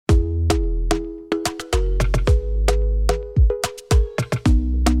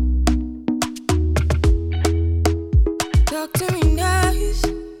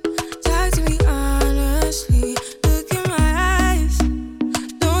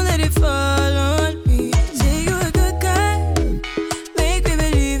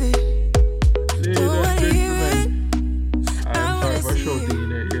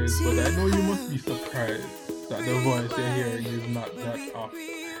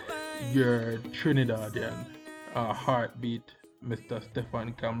your Trinidadian heartbeat, Mr.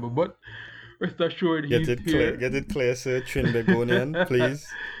 Stefan Campbell. But rest assured, he's here. Get it clear, sir. Trinbagonian, please.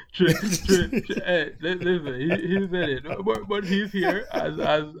 Listen, he said it, but he's here as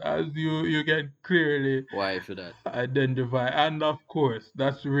you can clearly Why for that? identify, and of course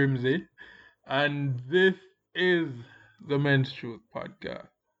that's Rimsey, and this is the Men's Truth podcast.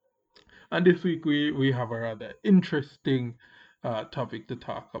 And this week we have a rather interesting topic to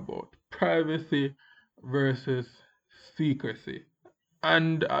talk about: privacy versus secrecy.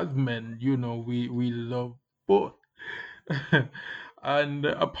 And as men, we love both. And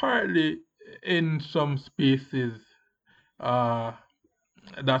apparently, in some spaces, uh,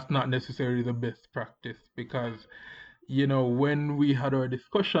 that's not necessarily the best practice because, when we had our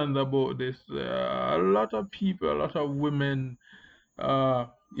discussions about this, a lot of people, a lot of women, uh,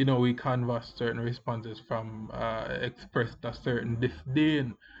 we canvassed certain responses from expressed a certain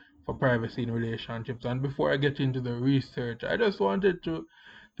disdain for privacy in relationships. And before I get into the research, I just wanted to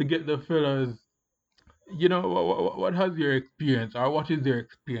get the fellas, what has your experience, or what is your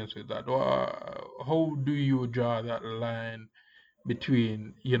experience with that? How do you draw that line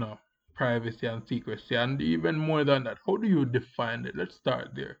between, privacy and secrecy? And even more than that, how do you define it? Let's start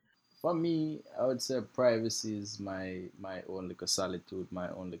there. For me, I would say privacy is my own little solitude, my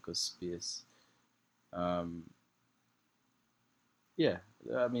own little space. Um, yeah,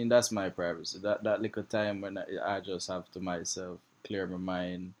 I mean that's my privacy. That little time when I just have to myself, clear my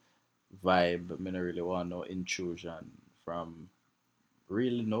mind, vibe. I don't really want no intrusion from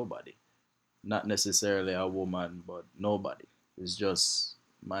really nobody. Not necessarily a woman, but nobody. It's just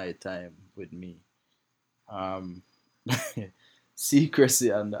my time with me. Um,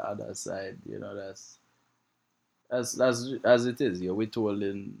 secrecy on the other side, that's as it is. You're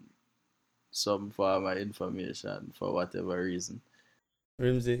withholding some form of information for whatever reason.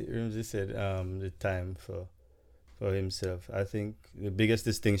 Rimsey said the time for himself. I think the biggest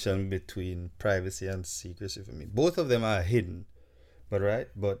distinction between privacy and secrecy for me, both of them are hidden,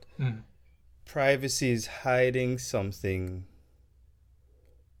 but Mm. privacy is hiding something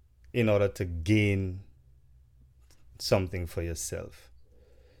in order to gain something for yourself.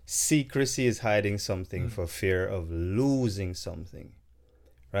 Secrecy is hiding something Mm. for fear of losing something,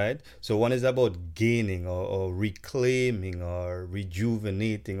 right? So one is about gaining or reclaiming or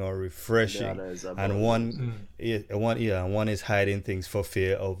rejuvenating or The refreshing, other is and about losing. one is hiding things for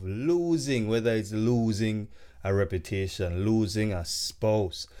fear of losing, whether it's losing a reputation, losing a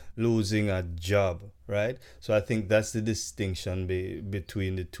spouse, losing a job, right? So I think that's the distinction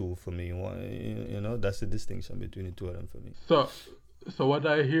between the two for me. That's the distinction between the two of them for me. So, so what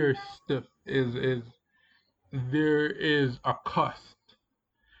I hear, Steph, is there is a cost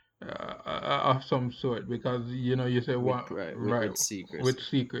of some sort because you say with one right with with secrecy.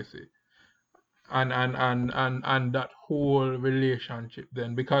 secrecy and that whole relationship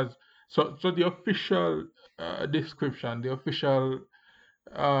then because so the official description, the official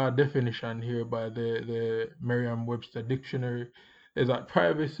definition here by the Merriam-Webster dictionary is that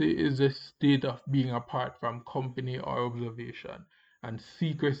privacy is a state of being apart from company or observation, and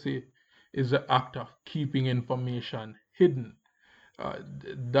secrecy is the act of keeping information hidden.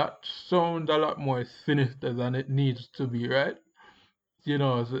 That sounds a lot more sinister than it needs to be, right?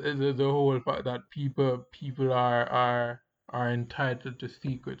 The whole fact that people are entitled to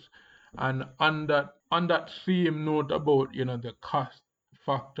secrets, and on that same note about the cost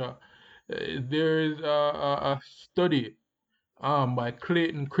factor, there is a study by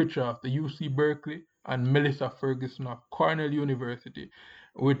Clayton Critcher of the UC Berkeley and Melissa Ferguson of Cornell University,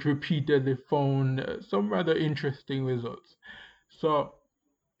 which repeatedly found some rather interesting results. So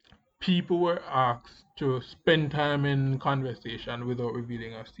people were asked to spend time in conversation without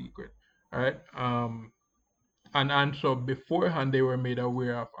revealing a secret, right? And so beforehand they were made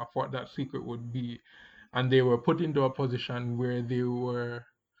aware of what that secret would be, and they were put into a position where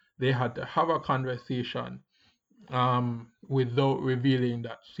they had to have a conversation without revealing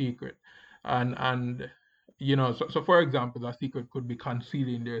that secret, and so for example, a secret could be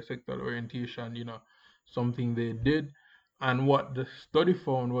concealing their sexual orientation, something they did. And what the study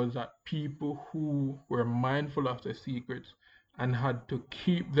found was that people who were mindful of the secrets and had to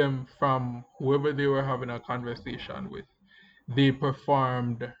keep them from whoever they were having a conversation with, they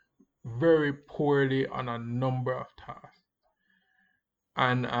performed very poorly on a number of tasks.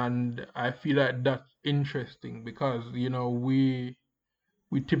 And I feel like that's interesting because we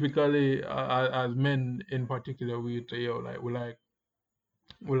typically as men in particular, we say, yo, like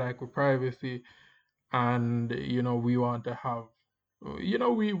we like with privacy, and we want to have,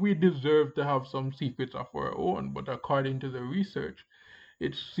 we deserve to have some secrets of our own. But according to the research,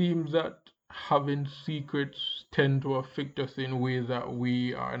 it seems that having secrets tend to affect us in ways that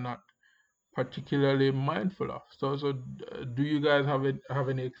we are not particularly mindful of. So do you guys have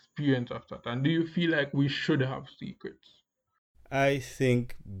any experience of that? And do you feel like we should have secrets? I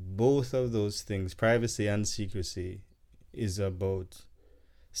think both of those things, privacy and secrecy, is about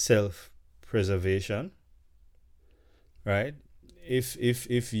self-preservation, right?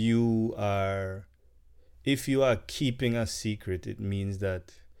 If you are keeping a secret, it means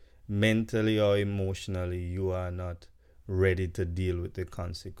that mentally or emotionally you are not ready to deal with the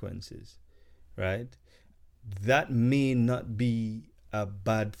consequences, right? That may not be a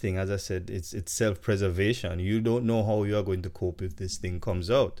bad thing. As I said, it's self-preservation. You don't know how you are going to cope if this thing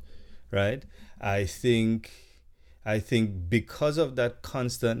comes out, right? I think because of that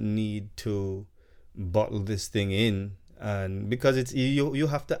constant need to bottle this thing in, and because it's you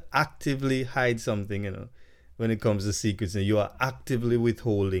have to actively hide something, when it comes to secrets, and you are actively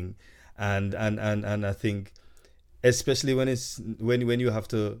withholding, and I think especially when you have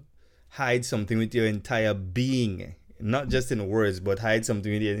to hide something with your entire being, not just in words, but hide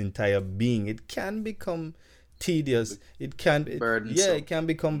something with your entire being, it can become tedious. Burdensome. It can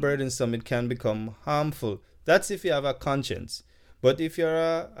become burdensome. It can become harmful. That's if you have a conscience. But if you're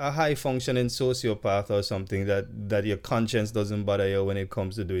a high functioning sociopath or something that your conscience doesn't bother you when it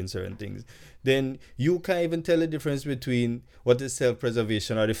comes to doing certain things, then you can't even tell the difference between what is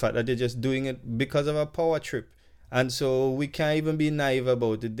self-preservation or the fact that you're just doing it because of a power trip. And so we can't even be naive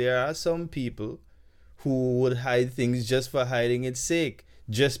about it. There are some people who would hide things just for hiding its sake,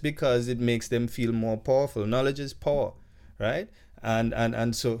 just because it makes them feel more powerful. Knowledge is power, right?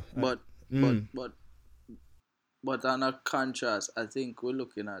 And so But mm, but but on a contrast, I think we're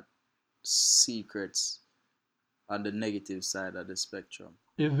looking at secrets on the negative side of the spectrum.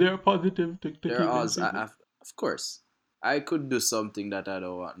 Is there a positive to There are, keeping secrets? of course, I could do something that I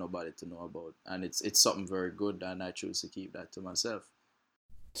don't want nobody to know about, and it's something very good, and I choose to keep that to myself.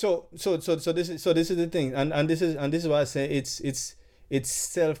 so this is the thing, and this is why I say it's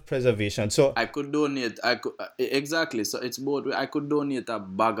self-preservation. So I could donate. I could exactly. So it's both. I could donate a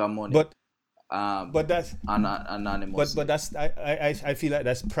bag of money, but but that's but anonymously. that's I feel like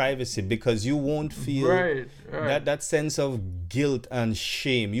that's privacy, because you won't feel Right, right. that sense of guilt and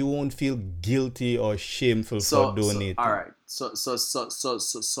shame. You won't feel guilty or shameful for So all donating. right. So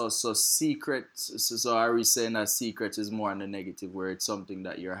secret. So are we saying that secret is more on the negative, where it's something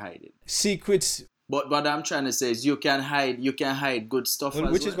that you're hiding? Secrets. But what I'm trying to say is you can hide good stuff Well,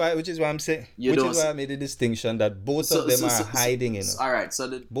 as which is well. why I'm saying, You which don't. is why I made the distinction that both of them are hiding. All right. So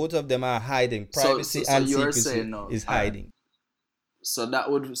the Both of them are hiding. so Privacy so and you're secrecy saying no. is All right. hiding. So that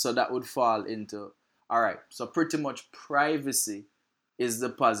would fall into, all right. So pretty much privacy is the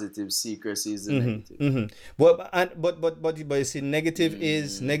positive, secrecy is the negative. But you see,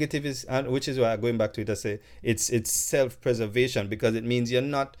 negative is, and which is why, going back to it, I say it's self-preservation, because it means you're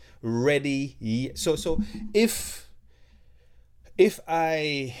not ready. So if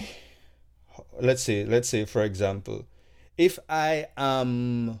I, let's say for example, if I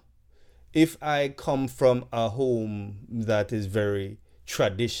am if I come from a home that is very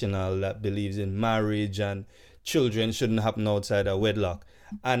traditional, that believes in marriage and children shouldn't happen outside of wedlock,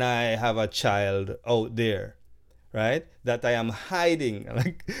 and I have a child out there, right, that I am hiding,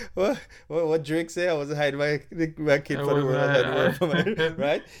 like what Drake say, I was hiding my kid I for the was world, I hide the world for my,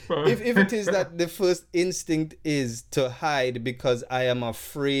 right? If it is that the first instinct is to hide because I am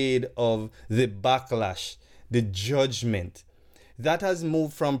afraid of the backlash, the judgment, that has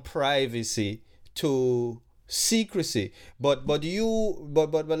moved from privacy to secrecy. But like you,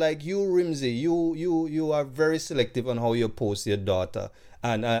 Rimsey, you are very selective on how you post your daughter,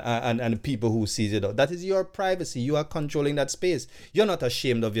 and people who sees it. That is your privacy. You are controlling that space. You're not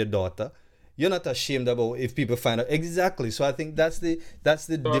ashamed of your daughter. You're not ashamed about if people find out. Exactly. So I think that's the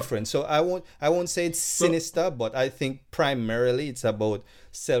so, difference. So I won't say it's so, sinister, but I think primarily it's about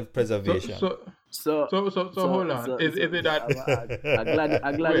so, self-preservation. so, So so hold on. Is it that?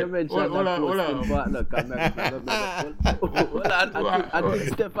 I'm glad you Wait, mentioned hold that on, hold posting on. partner. Hold on, I Wha- think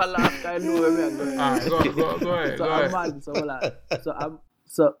Stefan last I know where we are Alright, going. go ahead, So go I'm ahead. mad. So hold on.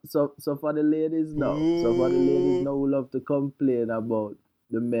 So for the ladies now. So for the ladies now who love to complain about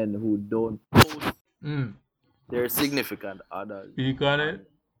the men who don't post Mm. their significant others Speak on on it.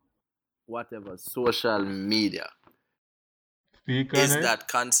 whatever social media. Speak on Is it. that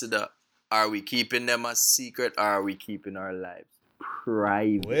consider, are we keeping them a secret, or are we keeping our lives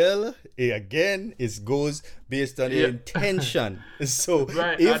private? Well, again, it goes based on the Yeah. intention. So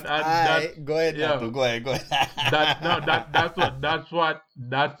Right, if and I that's go ahead, yeah. Nato, go ahead.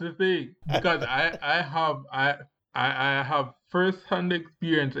 That's the thing, because I have first-hand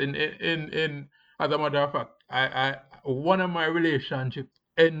experience in as a matter of fact, I one of my relationships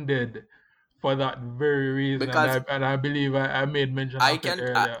ended for that very reason, Because and I believe I made mention of it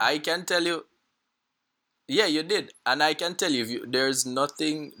earlier. I can tell you, yeah, you did, and I can tell you, there's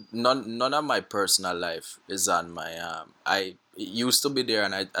none of my personal life is on my I it used to be there,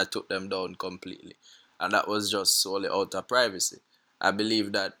 and I took them down completely, and that was just solely out of privacy. I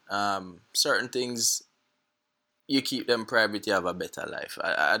believe that certain things, you keep them private, you have a better life.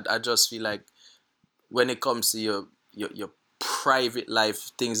 I just feel like when it comes to your private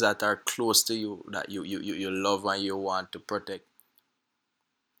life, things that are close to you, that you love and you want to protect,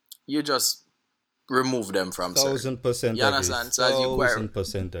 you just remove them from certain. 1,000% You agree. understand? So as you quite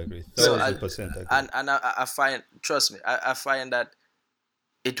 1,000% agree. so 1,000% agree. and I find, trust me, I find that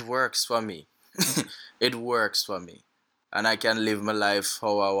it works for me. It works for me, and I can live my life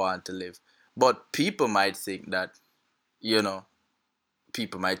how I want to live. But people might think that, you know,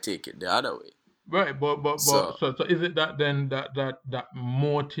 people might take it the other way. Right, but So so is it that then that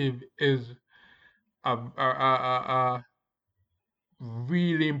motive is a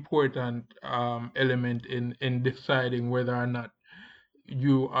really important element in deciding whether or not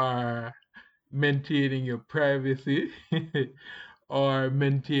you are maintaining your privacy or or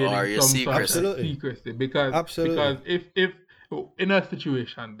maintaining your some sort of secrecy. Absolutely. secrecy? Because Absolutely. if in a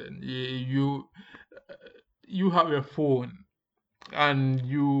situation, then you have your phone and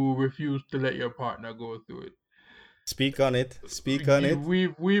you refuse to let your partner go through it. Speak on it. Speak on it.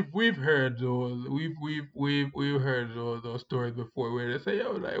 We've heard those we've heard those stories before where they say,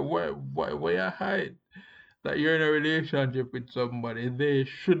 yo, like, why you hide that you're in a relationship with somebody? They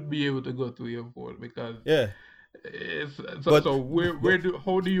should be able to go through your phone, because Yeah. it's But so but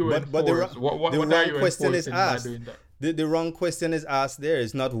how do you but enforce, the what are wrong you question is enforcing by asked. doing that? The wrong question is asked there.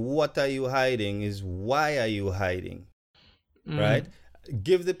 It's not what are you hiding, is why are you hiding? Right? Mm,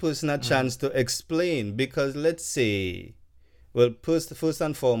 Give the person a mm, chance to explain, because let's say, well, first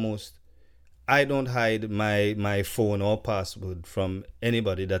and foremost, I don't hide my phone or password from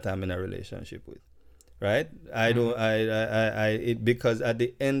anybody that I'm in a relationship with. Right? I don't. mm, It, because at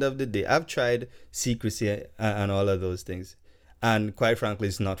the end of the day, I've tried secrecy and all of those things, and quite frankly,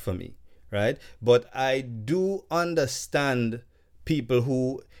 it's not for me. Right? But I do understand people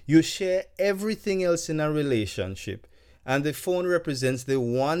who you share everything else in a relationship, and the phone represents the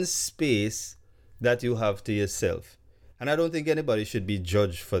one space that you have to yourself. And I don't think anybody should be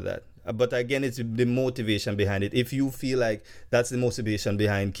judged for that. But again, it's the motivation behind it. If you feel like that's the motivation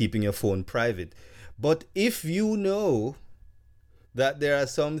behind keeping your phone private. But if you know that there are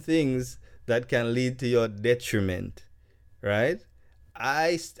some things that can lead to your detriment, right?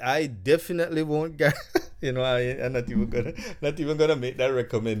 I definitely won't get I'm not even gonna make that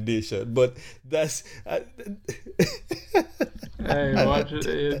recommendation. But that's hey, watch it,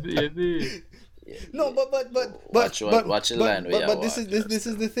 you see. no, Watch the line where you but walk. this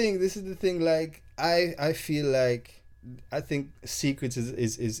is the thing. This is the thing. Like I feel like I think secrets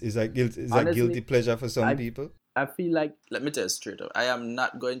is a guilty Honestly, pleasure for some I people. I feel like, let me tell you straight up, I am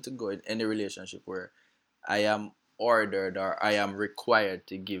not going to go in any relationship where I am ordered or I am required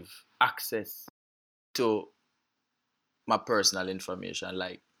to give access to my personal information,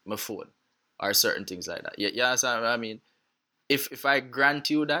 like my phone or certain things like that. You understand what I mean? If I grant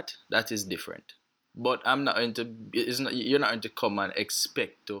you that, that is different. But I'm not going to. It's not. You're not going to come and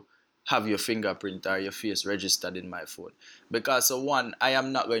expect to have your fingerprint or your face registered in my phone, because so one, I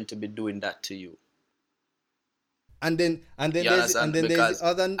am not going to be doing that to you. And then You there's understand? the Because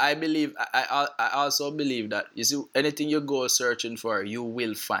other. I believe, I also believe that, you see, anything you go searching for, you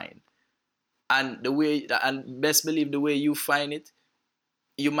will find. And the way, and best believe, the way you find it,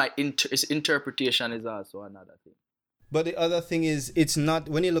 you might interpretation is also another thing. But the other thing is, it's not,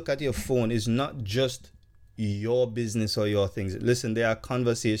 when you look at your phone, it's not just your business or your things. Listen, there are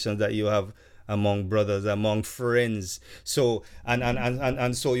conversations that you have among brothers, among friends. So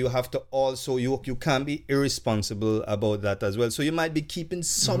and so you have to also, you can't be irresponsible about that as well. So you might be keeping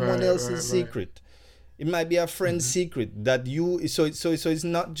someone else's Right. secret. It might be a friend's Mm-hmm. secret that you, so it's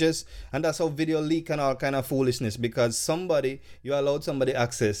not just, and that's how video leak and all kind of foolishness, because somebody, you allowed somebody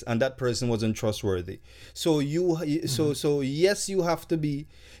access and that person wasn't trustworthy. So Mm-hmm. so yes, you have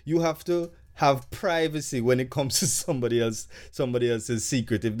to have privacy when it comes to somebody else's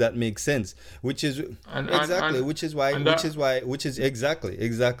secret, if that makes sense. Which is And and exactly, and and that which is exactly,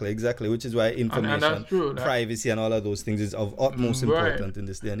 which is why and that's information true. privacy and all of those things is of utmost Right. important in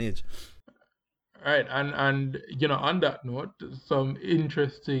this day and age. Right, and on that note, some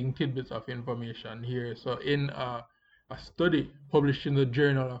interesting tidbits of information here. So in a study published in the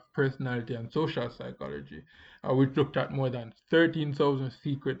Journal of Personality and Social Psychology, which looked at more than 13,000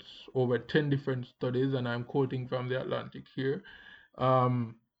 secrets over 10 different studies, and I'm quoting from the Atlantic here.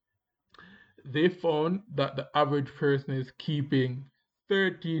 They found that the average person is keeping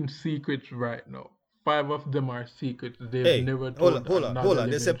 13 secrets right now. 5 of them are secrets they've Hey, never hold on, told hold on, another hold on.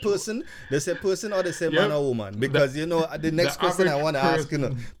 They say living soul. person, or they say man Yep. or woman? The, Because you know the next question I average want to ask,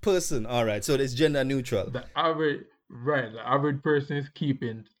 person, person. All right, so it's gender neutral. the average person is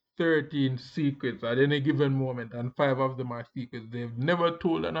keeping 13 secrets at any given moment, and 5 of them are secrets they've never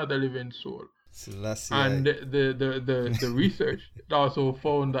told another living soul. Selassie, And the research also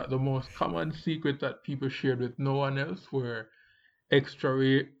found that the most common secret that people shared with no one else were extra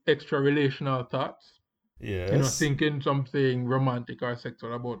relational thoughts. yes, Thinking something romantic or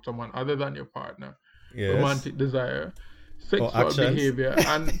sexual about someone other than your partner, yes, romantic desire, or sexual actions. behavior,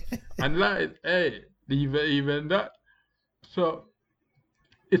 and lies. Hey, even that. So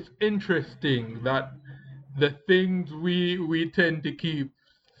it's interesting that the things we tend to keep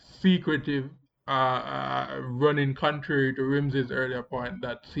secretive, running contrary to Rimsey's earlier point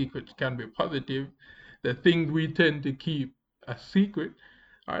that secrets can be positive. The things we tend to keep a secret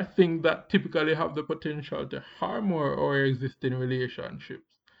are things that typically have the potential to harm our existing relationships.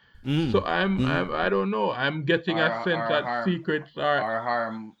 So I don't know. I'm getting a Or sense that secrets are or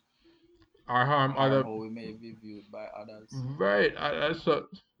harm harm other. how we may be viewed by others. Right. So,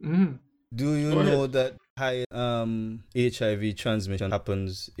 Do you go ahead. know that high HIV transmission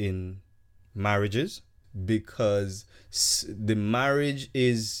happens in marriages because the marriage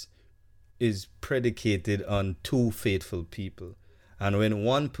is predicated on two faithful people, and when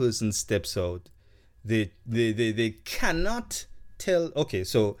one person steps out, they cannot tell. Okay,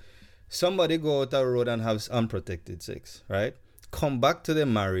 so somebody go out the road and have unprotected sex, right? Come back to their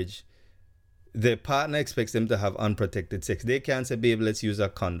marriage, their partner expects them to have unprotected sex. They can't say, babe, let's use a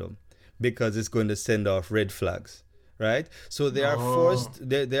condom because it's going to send off red flags, right? So they are forced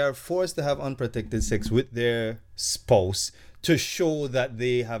they are forced to have unprotected sex with their spouse to show that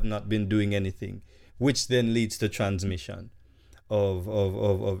they have not been doing anything, which then leads to transmission of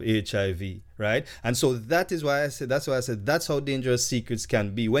HIV, right? And so that's why I said that's how dangerous secrets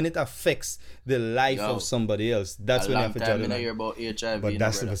can be when it affects the life Yo, of somebody else. That's a when you long have to time draw I the hear line. about HIV, But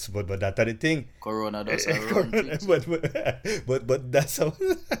that's but that's the thing. Corona does a run things. but that's how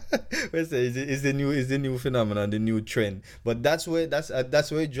it's the new phenomenon, the new trend. But that's where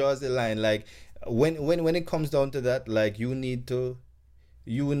it draws the line. Like when it comes down to that, like you need to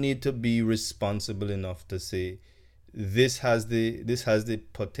be responsible enough to say this has the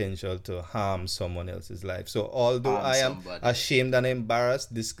potential to harm someone else's life. So although Harm I am somebody. ashamed and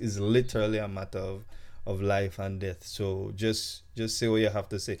embarrassed, this is literally a matter of life and death. So just say what you have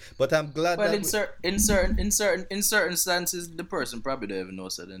to say. But I'm glad Well, that in certain stances, the person probably don't even know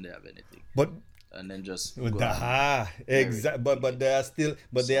so then they have anything, but and then just go and exactly. But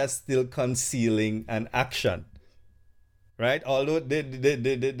they are still concealing an action, right? Although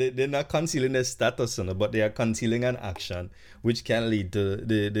they're not concealing their status, but they are concealing an action which can lead to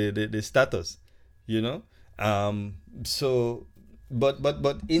the status, you know. So, but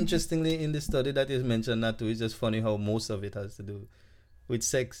interestingly, in the study that is mentioned, that too, it's just funny how most of it has to do with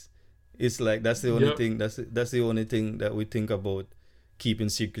sex. It's like that's the only Yep. thing. That's the only thing that we think about keeping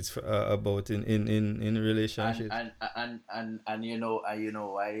secrets about in relationships. and you know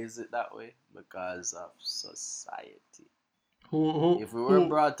why is it that way? Because of society. Who If we were who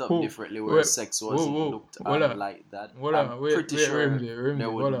brought up who differently, where wait, sex whoa, wasn't whoa, looked hold on on, like that, hold I'm on, wait, pretty sure Ramsey, there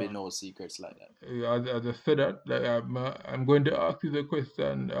hold wouldn't be on. no secrets like that. As I said that, like I'm going to ask you the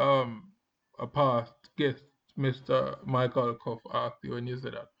question. A past guest, Mr. Michael Koff, asked you when you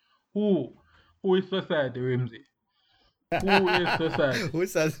said that. Who, who is society, Ramsey? Who is society? Who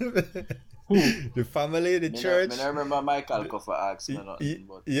says Who? the family, the Me church? no remember Michael Coffer asked me nothing,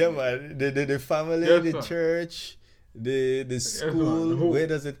 but Yeah, man. The family, Yes, the sir. church, the Yes, man. school. Where Who?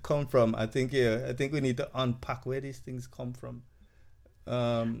 does it come from? I think we need to unpack where these things come from.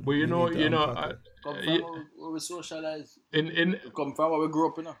 But We need to unpack I, it. come yeah, from where we socialize. in Come from where we grew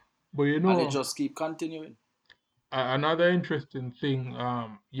up, but and it just keep continuing. another interesting thing,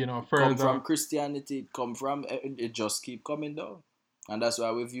 Come further. from Christianity, it come from it just keep coming down, and that's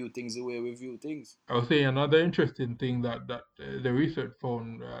why we view things the way we view things. I was saying another interesting thing that the research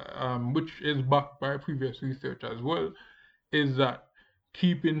found, which is backed by previous research as well, is that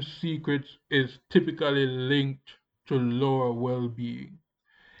keeping secrets is typically linked to lower well-being.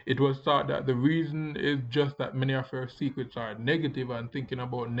 It was thought that the reason is just that many of our secrets are negative, and thinking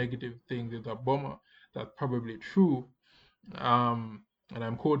about negative things is a bummer. That's probably true. And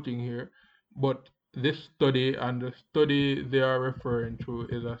I'm quoting here, but this study, and the study they are referring to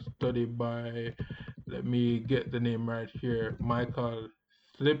is a study by, let me get the name right here, Michael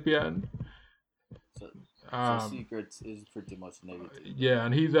Slepian. So, so Um, secrets is pretty much negative then. yeah,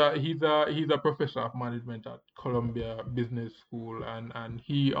 and he's a professor of management at Columbia Business School, and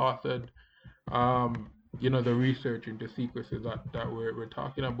he authored um the research into secrecy that we're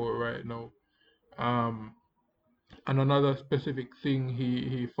talking about right now. Um, and another specific thing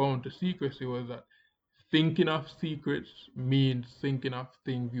he found to secrecy was that thinking of secrets means thinking of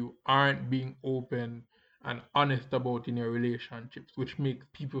things you aren't being open and honest about in your relationships, which makes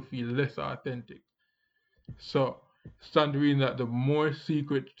people feel less authentic. So, Sandrine, that the more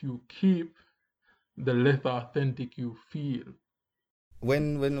secrets you keep, the less authentic you feel.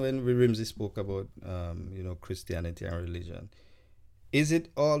 When Ramsey spoke about Christianity and religion, is it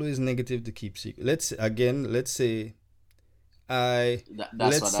always negative to keep secret? Let's say I That's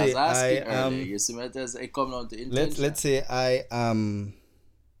let's what I was say I asking earlier. am You see, it comes down to let's intention. say I am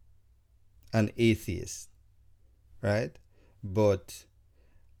an atheist, right? But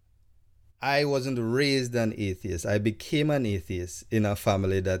I wasn't raised an atheist. I became an atheist in a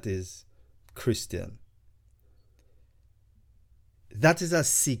family that is Christian. That is a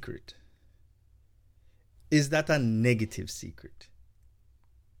secret. Is that a negative secret?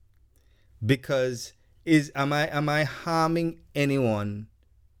 Because is am I harming anyone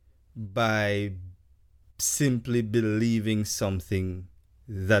by simply believing something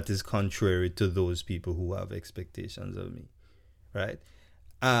that is contrary to those people who have expectations of me, right?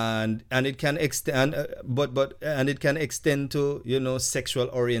 And it can extend, but it can extend to sexual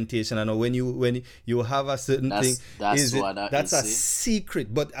orientation. I know when you have a certain thing, That's is it what I, you that's a see.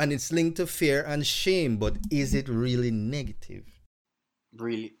 secret, but and it's linked to fear and shame, but is it really negative?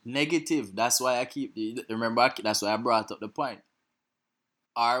 Really negative. That's why I keep. Remember, that's why I brought up the point.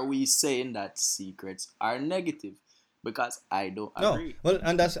 Are we saying that secrets are negative? Because I don't No, agree. well,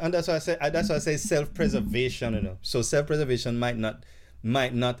 and that's why I say self-preservation. So self-preservation might not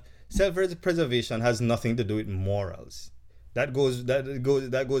self-preservation has nothing to do with morals. That goes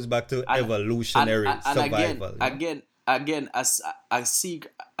back to And evolutionary and again, survival. as a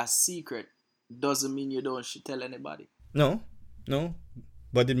secret doesn't mean you don't should tell anybody. No, no,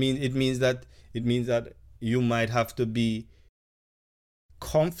 but it means that you might have to be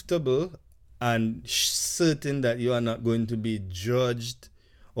comfortable and certain that you are not going to be judged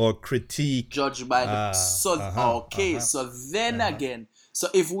or critiqued. Judged by the so Uh-huh, okay. uh-huh, So then uh-huh. again, so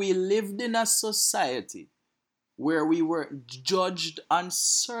if we lived in a society where we were judged on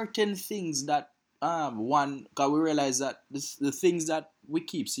certain things that one, because we realize that the things that we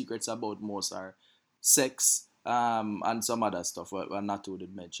keep secrets about most are sex and some other stuff we're not to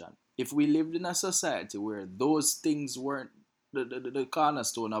mention. If we lived in a society where those things weren't the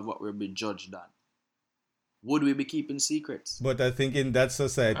cornerstone of what we're being judged on, would we be keeping secrets? But I think in that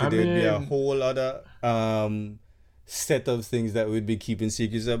society I there'd be a mean, whole other set of things that we'd be keeping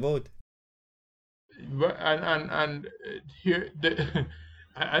secrets about. but here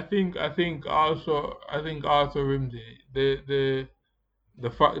I think also Rimsey, the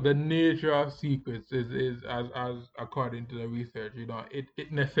nature of secrets is as according to the research,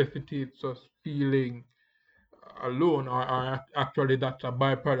 it necessitates us feeling alone, or actually that's a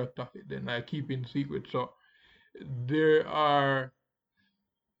byproduct of it, then like keeping secrets. So there are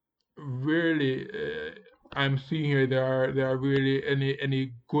really, I'm seeing here, there are really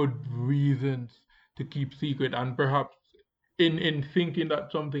any good reasons to keep secret, and perhaps in thinking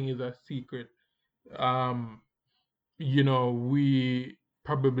that something is a secret, um we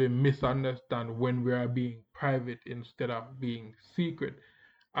probably misunderstand when we are being private instead of being secret.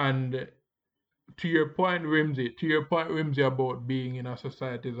 And to your point, Rimsey, about being in a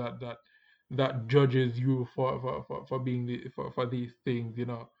society that judges you for being for these things,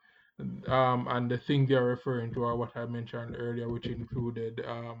 and the things you're referring to are what I mentioned earlier, which included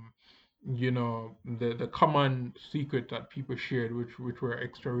the common secret that people shared, which were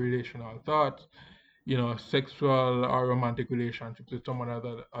extra relational thoughts, sexual or romantic relationships with someone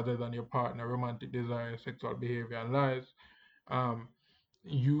other than your partner, romantic desire, sexual behavior, and lies. Um,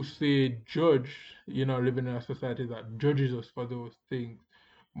 you say judge, living in a society that judges us for those things.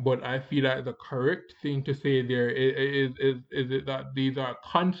 But I feel like the correct thing to say there is it that these are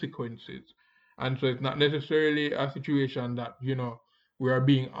consequences. And so it's not necessarily a situation that, we are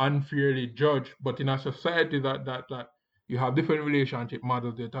being unfairly judged, but in a society that you have different relationship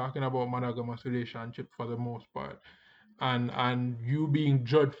models. They're talking about monogamous relationship for the most part. And you being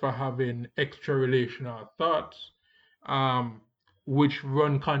judged for having extra relational thoughts, um, which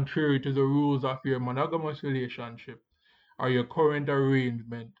run contrary to the rules of your monogamous relationship or your current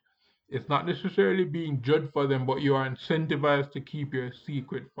arrangement, It's not necessarily being judged for them, but you are incentivized to keep your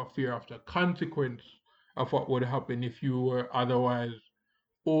secret for fear of the consequence of what would happen if you were otherwise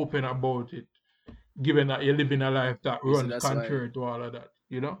open about it, given that you're living a life that You see, runs that's why. contrary to all of that,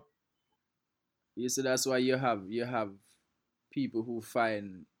 you know? You see, that's why you have people who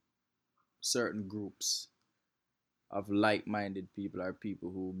find certain groups of like-minded people or people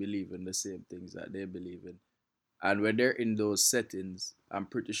who believe in the same things that they believe in. And when they're in those settings, I'm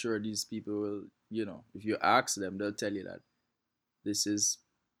pretty sure these people will, if you ask them, they'll tell you that this is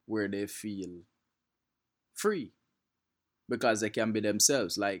where they feel free because they can be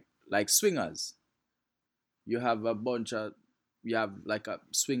themselves, like swingers. You have a bunch of you have like a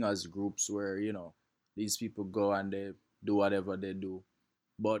swingers groups where these people go and they do whatever they do,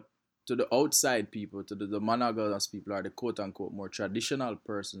 but to the outside people, to the monogamous people, or the quote unquote more traditional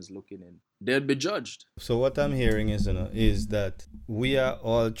persons looking in, they'll be judged. So what I'm hearing is that we are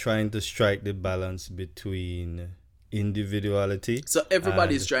all trying to strike the balance between individuality So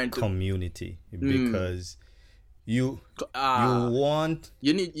everybody's and trying to. community, because you Ah, want,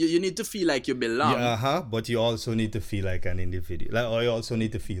 you need to feel like you belong, yeah, but you also need to feel like an individual, like, or you also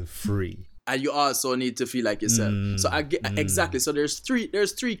need to feel free. and you also need to feel like yourself. So I get exactly. So there's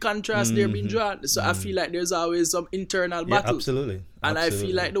three contrasts there being drawn. So I feel like there's always some internal Yeah, battle. absolutely. And I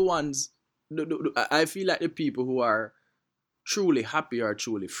feel Absolutely. like I feel like the people who are truly happy or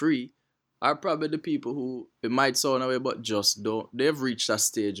truly free are probably the people who, it might sound away, but just don't. They've reached a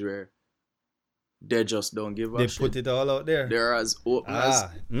stage where they just don't give a They shit. put it all out there. They're as open as,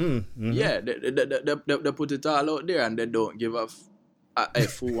 yeah. They put it all out there and they don't give a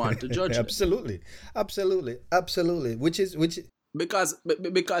if who want to judge them. Absolutely. Which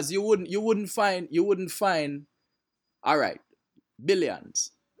Because you wouldn't find all right,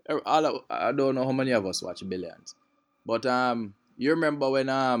 Billions. I don't know how many of us watch Billions, but you remember when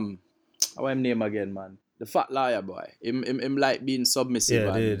how him name again, man, the fat liar boy, him like being submissive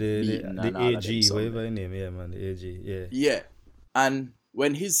yeah, and the beaten the and all of them AG, something. whatever his name, yeah, man, the AG, yeah. Yeah, and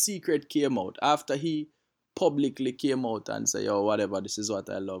when his secret came out after he publicly came out and said, "Yo, whatever, this is what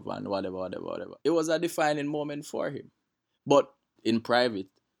I love," and whatever, it was a defining moment for him. But in private,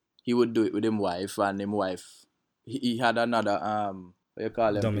 he would do it with his wife, and his wife, he had another what you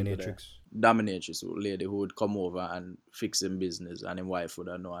call them people there? Dominatrix. Dominatrix lady who would come over and fix him business, and his wife would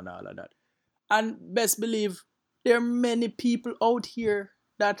know and all of that. And best believe there are many people out here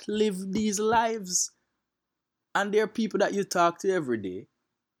that live these lives, and there are people that you talk to every day,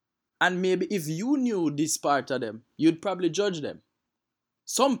 and maybe if you knew this part of them, you'd probably judge them.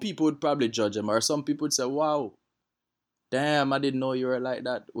 Some people would probably judge them, or some people would say, "Wow, damn, I didn't know you were like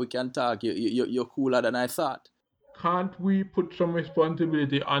that. We can talk. You're cooler than I thought." Can't we put some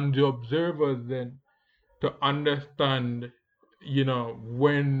responsibility on the observers then to understand,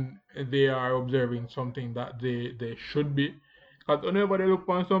 when they are observing something that they should be? Because whenever they look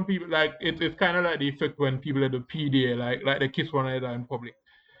on some people, like it's kind of like the effect when people at the PDA, like they kiss one another in public.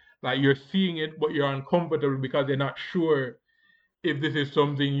 Like you're seeing it, but you're uncomfortable because you're not sure if this is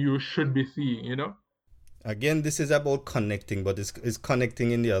something you should be seeing. Again, this is about connecting, but it's connecting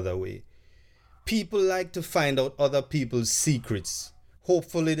in the other way. People like to find out other people's secrets.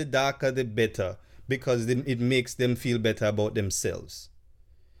 Hopefully, the darker the better, because it makes them feel better about themselves.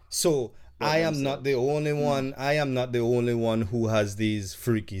 So I am not the only one. I am not the only one who has these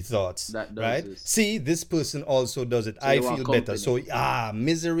freaky thoughts. That does right? this. See, this person also does it. So I you want feel better. company. So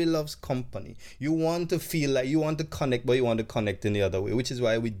misery loves company. You want to feel like you want to connect, but you want to connect in the other way, which is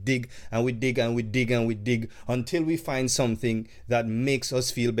why we dig and we dig and we dig and we dig until we find something that makes us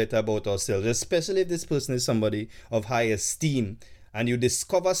feel better about ourselves. Especially if this person is somebody of high esteem, and you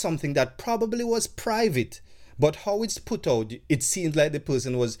discover something that probably was private. But how it's put out, it seems like the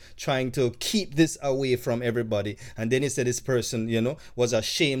person was trying to keep this away from everybody. And then he said this person, was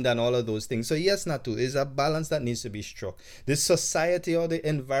ashamed and all of those things. So yes, not to. There's a balance that needs to be struck. This society or the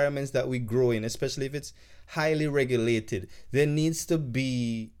environments that we grow in, especially if it's highly regulated, there needs to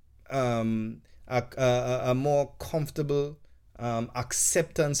be a more comfortable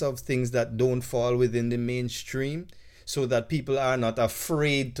acceptance of things that don't fall within the mainstream, so that people are not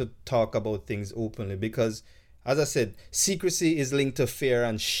afraid to talk about things openly. Because, as I said, secrecy is linked to fear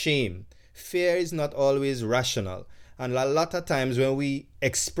and shame. Fear is not always rational. And a lot of times when we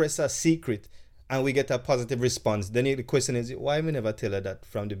express a secret and we get a positive response, then the question is, why we never tell her that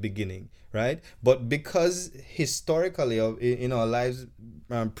from the beginning, right? But because historically, in our lives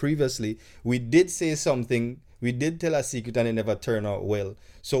previously, we did say something, we did tell a secret and it never turned out well.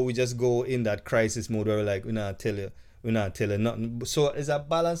 So we just go in that crisis mode where we're like, we're not telling nothing. So it's a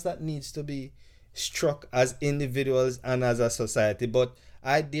balance that needs to be struck as individuals and as a society. But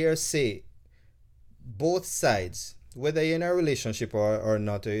I dare say, both sides, whether you're in a relationship or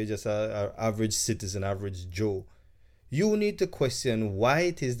not, or you're just a average citizen, average Joe, you need to question why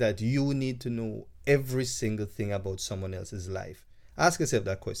it is that you need to know every single thing about someone else's life. Ask yourself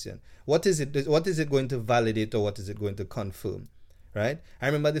that question. What is it going to validate, or what is it going to confirm? Right? I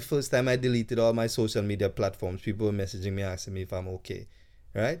remember the first time I deleted all my social media platforms, people were messaging me asking me if I'm okay.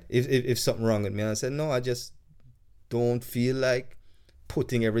 Right? If something wrong with me. And I said, no, I just don't feel like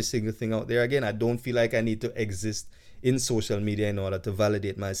putting every single thing out there again. I don't feel like I need to exist in social media in order to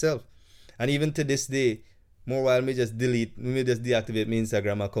validate myself. And even to this day, more while me just deactivate my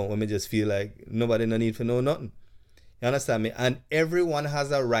Instagram account when me just feel like nobody no need to know nothing. You understand me? And everyone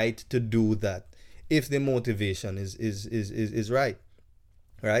has a right to do that if the motivation is right.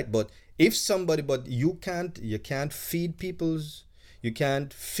 Right? But if somebody, but you can't feed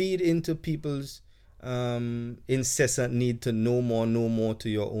into people's incessant need to know more to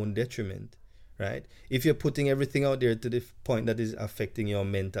your own detriment. Right? If you're putting everything out there to the point that is affecting your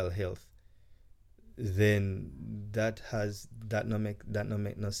mental health, then that no make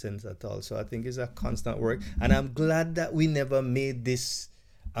no sense at all. So I think it's a constant work, and I'm glad that we never made this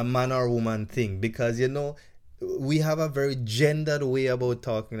a man or woman thing, because we have a very gendered way about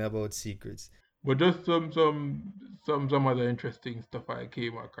talking about secrets. But just some other interesting stuff I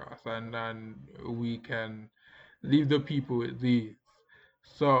came across, and we can leave the people with these.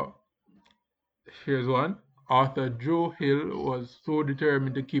 So here's one. Author Joe Hill was so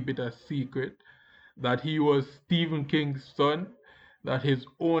determined to keep it a secret that he was Stephen King's son that his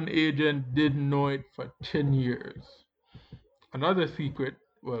own agent didn't know it for 10 years. Another secret,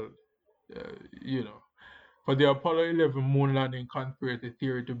 for the Apollo 11 moon landing conspiracy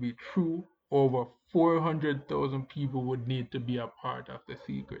theory to be true, over 400,000 people would need to be a part of the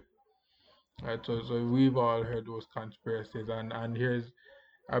secret. Right, so we've all heard those conspiracies, and here's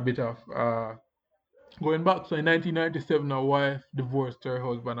a bit of going back. So in 1997, a wife divorced her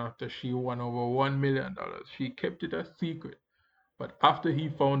husband after she won over $1 million. She kept it a secret, but after he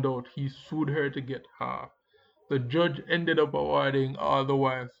found out, he sued her to get half. The judge ended up awarding all the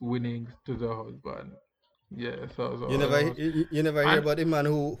wife's winnings to the husband. Yeah, so you never hear about the man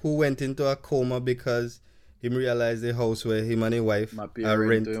who went into a coma because he realized the house where him and his wife are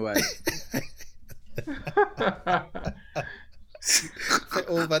rent. For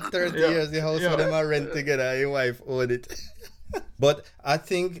over 30 years, the house where them are rent together, his wife owned it. But I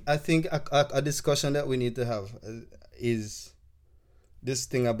think a discussion that we need to have is this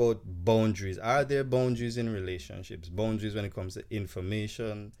thing about boundaries. Are there boundaries in relationships? Boundaries when it comes to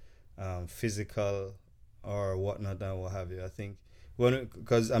information, physical, or whatnot, and what have you. I think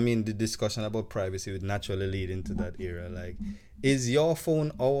because the discussion about privacy would naturally lead into that era. Like, is your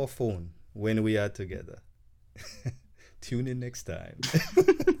phone our phone when we are together? Tune in next time.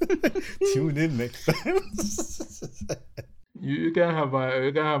 You can have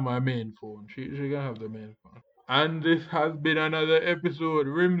my main phone. She can have the main phone. And this has been another episode.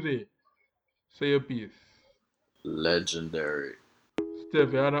 Rimsey, say your piece. Legendary.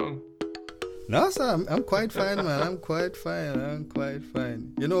 Steph, you don't. No, sir, I'm quite fine, man. I'm quite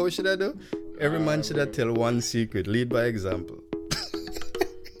fine. You know what should I do? Every man should I tell one secret. Lead by example.